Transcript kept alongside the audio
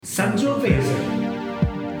Sangiovese,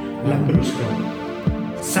 Lambrusco,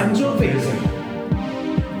 Sangiovese,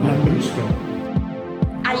 Lambrusco,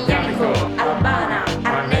 Aglianico, Albana,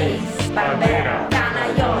 Arnese, Barbera,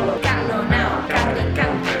 Canaiolo, Cannonau,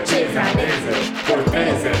 Carricante, Cesanese,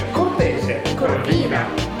 Cortese, Cortese, Corvina,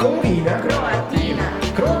 Corvina, Croatina,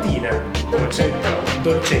 Croatina, Dolcetto.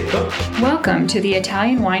 Dolcetto. Welcome to the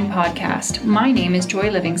Italian Wine Podcast. My name is Joy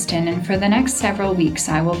Livingston, and for the next several weeks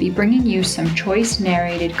I will be bringing you some choice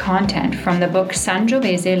narrated content from the book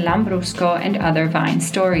Sangiovese, Lambrusco, and Other Vine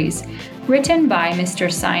Stories, written by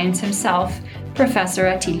Mr. Science himself, Professor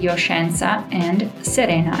Attilio Scienza and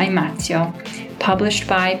Serena Aimazio, published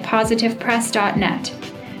by positivepress.net.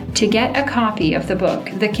 To get a copy of the book,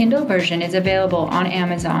 the Kindle version is available on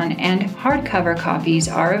Amazon and hardcover copies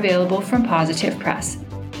are available from Positive Press.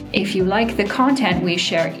 If you like the content we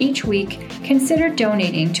share each week, consider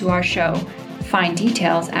donating to our show. Find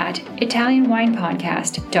details at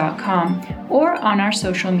italianwinepodcast.com or on our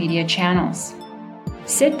social media channels.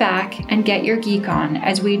 Sit back and get your geek on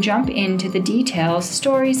as we jump into the details,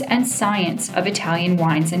 stories, and science of Italian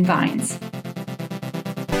wines and vines.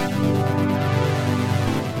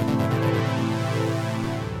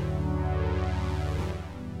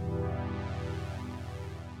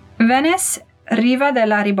 Venice, Riva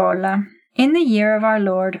della Ribolla, in the year of our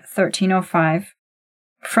Lord 1305.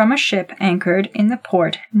 From a ship anchored in the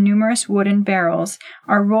port, numerous wooden barrels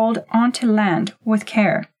are rolled onto land with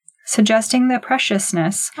care, suggesting the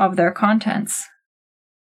preciousness of their contents.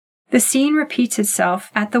 The scene repeats itself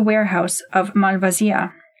at the warehouse of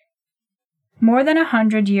Malvasia. More than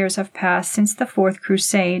 100 years have passed since the Fourth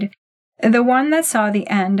Crusade, the one that saw the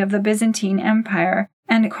end of the Byzantine Empire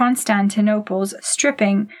and Constantinople's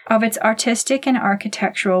stripping of its artistic and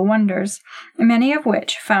architectural wonders, many of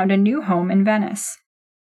which found a new home in Venice.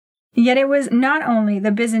 Yet it was not only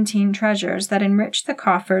the Byzantine treasures that enriched the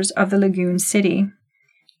coffers of the lagoon city.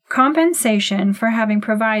 Compensation for having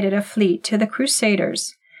provided a fleet to the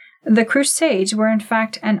Crusaders. The Crusades were in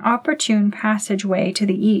fact an opportune passageway to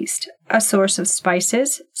the East, a source of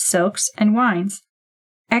spices, silks, and wines.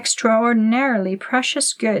 Extraordinarily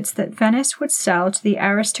precious goods that Venice would sell to the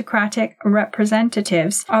aristocratic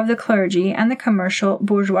representatives of the clergy and the commercial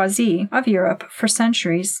bourgeoisie of Europe for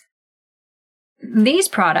centuries. These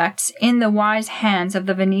products, in the wise hands of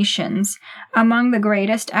the Venetians, among the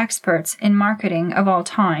greatest experts in marketing of all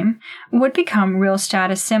time, would become real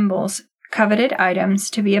status symbols, coveted items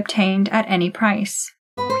to be obtained at any price.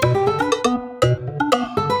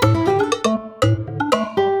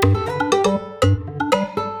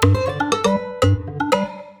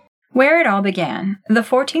 Where it all began, the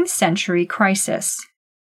 14th century crisis.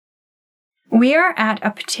 We are at a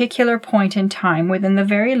particular point in time within the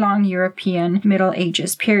very long European Middle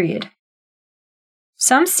Ages period.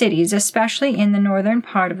 Some cities, especially in the northern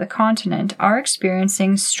part of the continent, are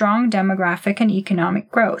experiencing strong demographic and economic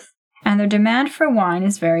growth, and their demand for wine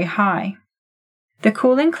is very high. The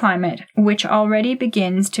cooling climate, which already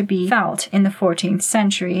begins to be felt in the 14th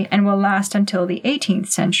century and will last until the 18th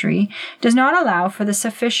century, does not allow for the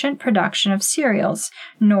sufficient production of cereals,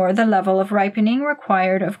 nor the level of ripening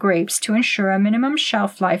required of grapes to ensure a minimum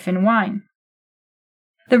shelf life in wine.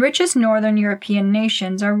 The richest northern European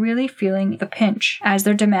nations are really feeling the pinch, as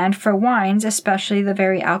their demand for wines, especially the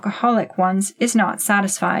very alcoholic ones, is not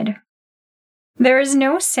satisfied. There is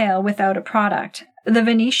no sale without a product. The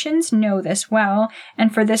Venetians know this well,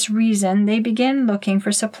 and for this reason they begin looking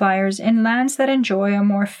for suppliers in lands that enjoy a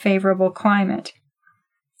more favorable climate.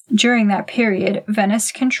 During that period,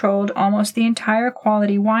 Venice controlled almost the entire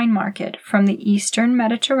quality wine market from the eastern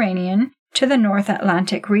Mediterranean to the North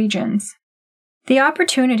Atlantic regions. The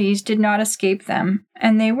opportunities did not escape them,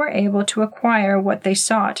 and they were able to acquire what they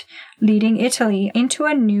sought, leading Italy into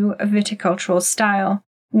a new viticultural style,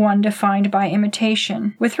 one defined by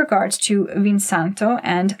imitation, with regards to Vinsanto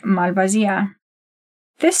and Malvasia.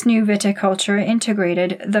 This new viticulture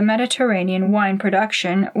integrated the Mediterranean wine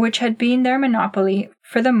production, which had been their monopoly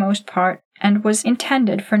for the most part and was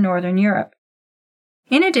intended for Northern Europe.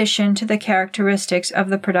 In addition to the characteristics of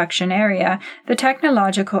the production area, the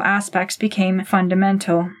technological aspects became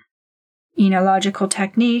fundamental. Enological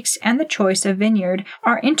techniques and the choice of vineyard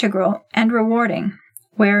are integral and rewarding,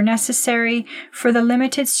 where necessary, for the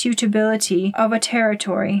limited suitability of a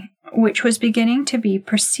territory, which was beginning to be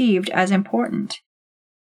perceived as important.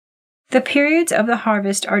 The periods of the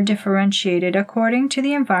harvest are differentiated according to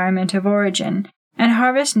the environment of origin, and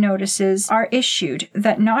harvest notices are issued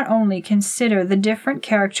that not only consider the different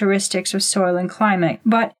characteristics of soil and climate,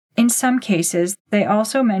 but, in some cases, they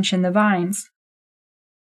also mention the vines.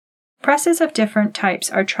 Presses of different types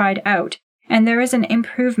are tried out, and there is an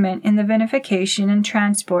improvement in the vinification and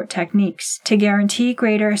transport techniques to guarantee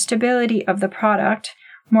greater stability of the product.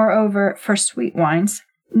 Moreover, for sweet wines,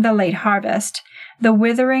 the late harvest, the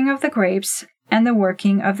withering of the grapes, and the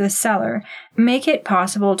working of the cellar make it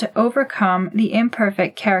possible to overcome the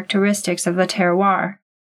imperfect characteristics of the terroir.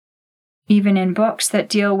 Even in books that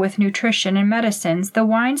deal with nutrition and medicines, the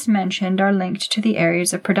wines mentioned are linked to the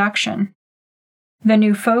areas of production. The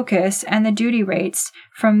new focus and the duty rates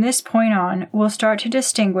from this point on will start to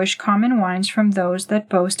distinguish common wines from those that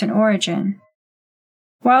boast an origin.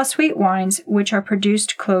 While sweet wines, which are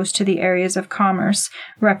produced close to the areas of commerce,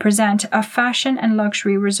 represent a fashion and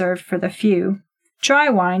luxury reserved for the few, dry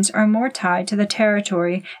wines are more tied to the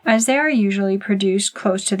territory as they are usually produced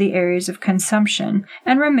close to the areas of consumption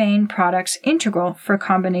and remain products integral for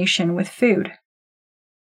combination with food.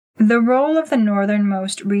 The role of the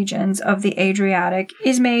northernmost regions of the Adriatic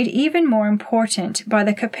is made even more important by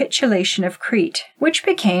the capitulation of Crete, which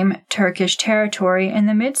became Turkish territory in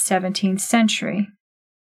the mid-17th century.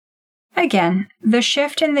 Again, the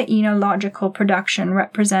shift in the enological production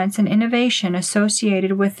represents an innovation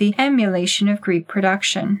associated with the emulation of Greek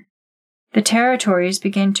production. The territories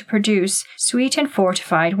begin to produce sweet and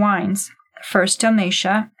fortified wines, first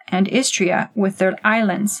Dalmatia and Istria with their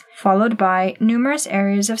islands, followed by numerous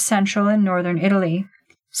areas of central and northern Italy,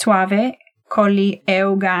 Soave, Colli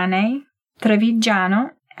Euganei,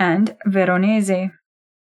 Trevigiano, and Veronese.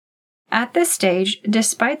 At this stage,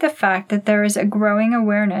 despite the fact that there is a growing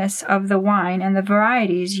awareness of the wine and the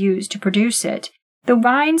varieties used to produce it, the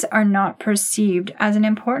wines are not perceived as an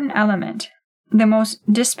important element. The most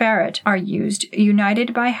disparate are used,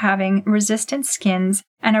 united by having resistant skins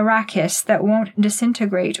and arachis that won't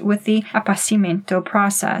disintegrate with the appassimento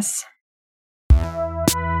process.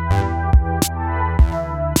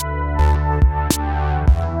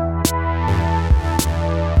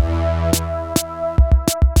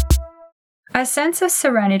 A sense of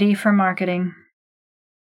serenity for marketing.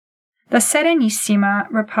 The Serenissima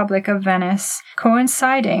Republic of Venice,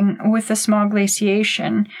 coinciding with the small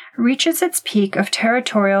glaciation, reaches its peak of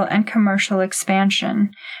territorial and commercial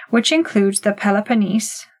expansion, which includes the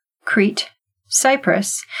Peloponnese, Crete,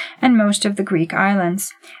 Cyprus, and most of the Greek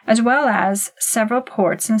islands, as well as several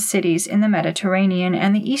ports and cities in the Mediterranean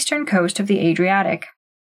and the eastern coast of the Adriatic.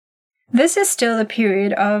 This is still the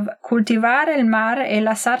period of cultivar el mar e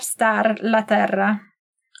lasciar star la terra,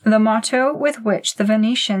 the motto with which the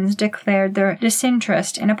Venetians declared their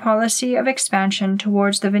disinterest in a policy of expansion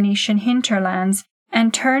towards the Venetian hinterlands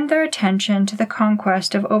and turned their attention to the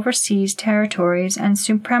conquest of overseas territories and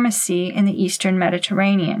supremacy in the eastern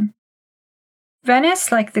Mediterranean.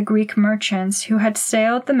 Venice, like the Greek merchants who had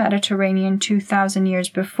sailed the Mediterranean 2,000 years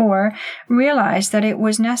before, realized that it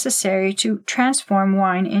was necessary to transform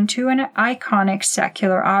wine into an iconic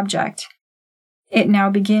secular object. It now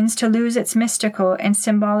begins to lose its mystical and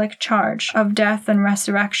symbolic charge of death and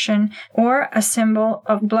resurrection, or a symbol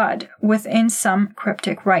of blood within some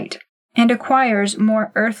cryptic rite, and acquires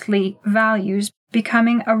more earthly values,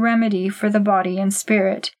 becoming a remedy for the body and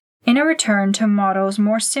spirit, in a return to models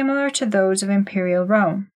more similar to those of Imperial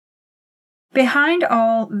Rome. Behind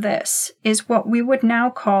all this is what we would now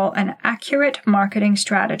call an accurate marketing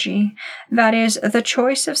strategy, that is, the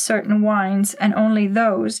choice of certain wines, and only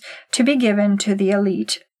those, to be given to the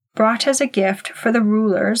elite, brought as a gift for the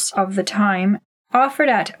rulers of the time, offered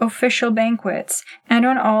at official banquets, and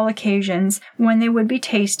on all occasions when they would be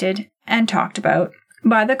tasted and talked about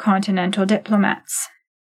by the continental diplomats.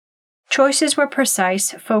 Choices were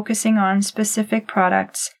precise, focusing on specific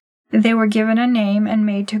products. They were given a name and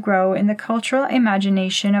made to grow in the cultural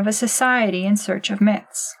imagination of a society in search of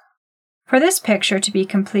myths. For this picture to be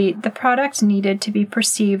complete, the product needed to be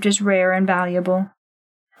perceived as rare and valuable.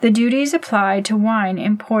 The duties applied to wine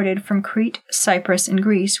imported from Crete, Cyprus, and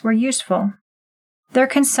Greece were useful. Their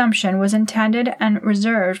consumption was intended and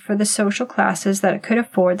reserved for the social classes that could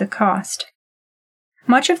afford the cost.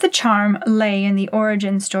 Much of the charm lay in the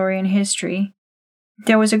origin story and history.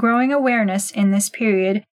 There was a growing awareness in this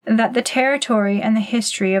period that the territory and the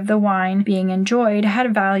history of the wine being enjoyed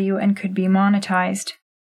had value and could be monetized.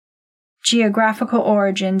 Geographical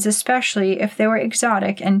origins, especially if they were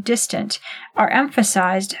exotic and distant, are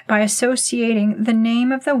emphasized by associating the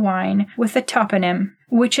name of the wine with the toponym,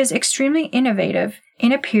 which is extremely innovative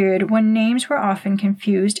in a period when names were often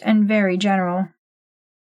confused and very general.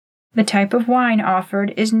 The type of wine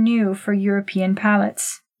offered is new for European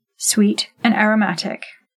palates, sweet and aromatic.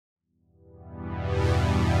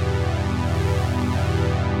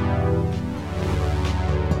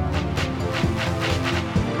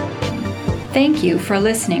 Thank you for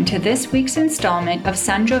listening to this week's installment of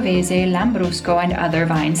Sangiovese, Lambrusco, and Other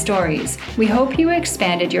Vine Stories. We hope you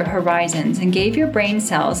expanded your horizons and gave your brain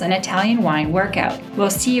cells an Italian wine workout. We'll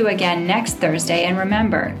see you again next Thursday, and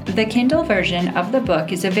remember, the Kindle version of the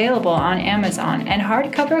book is available on Amazon, and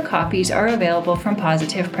hardcover copies are available from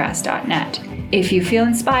positivepress.net. If you feel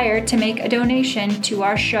inspired to make a donation to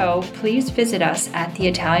our show, please visit us at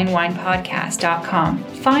theitalianwinepodcast.com.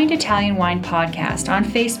 Find Italian Wine Podcast on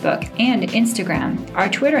Facebook and Instagram. Our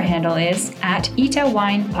Twitter handle is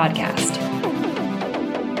 @ItaWinePodcast.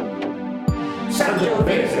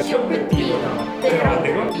 Sangiovese, Chioppettino,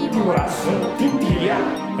 Teodego, Timorasso, Tintiglia,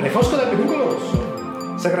 Refosco da Peduncolo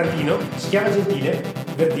Rosso, Sagrantino, Schiava Gentile,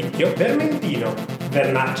 Verdicchio, Vermentino,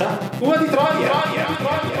 Vernaccia, Uva di Troia.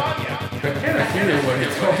 Perché alla fine uva di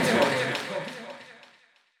Troia?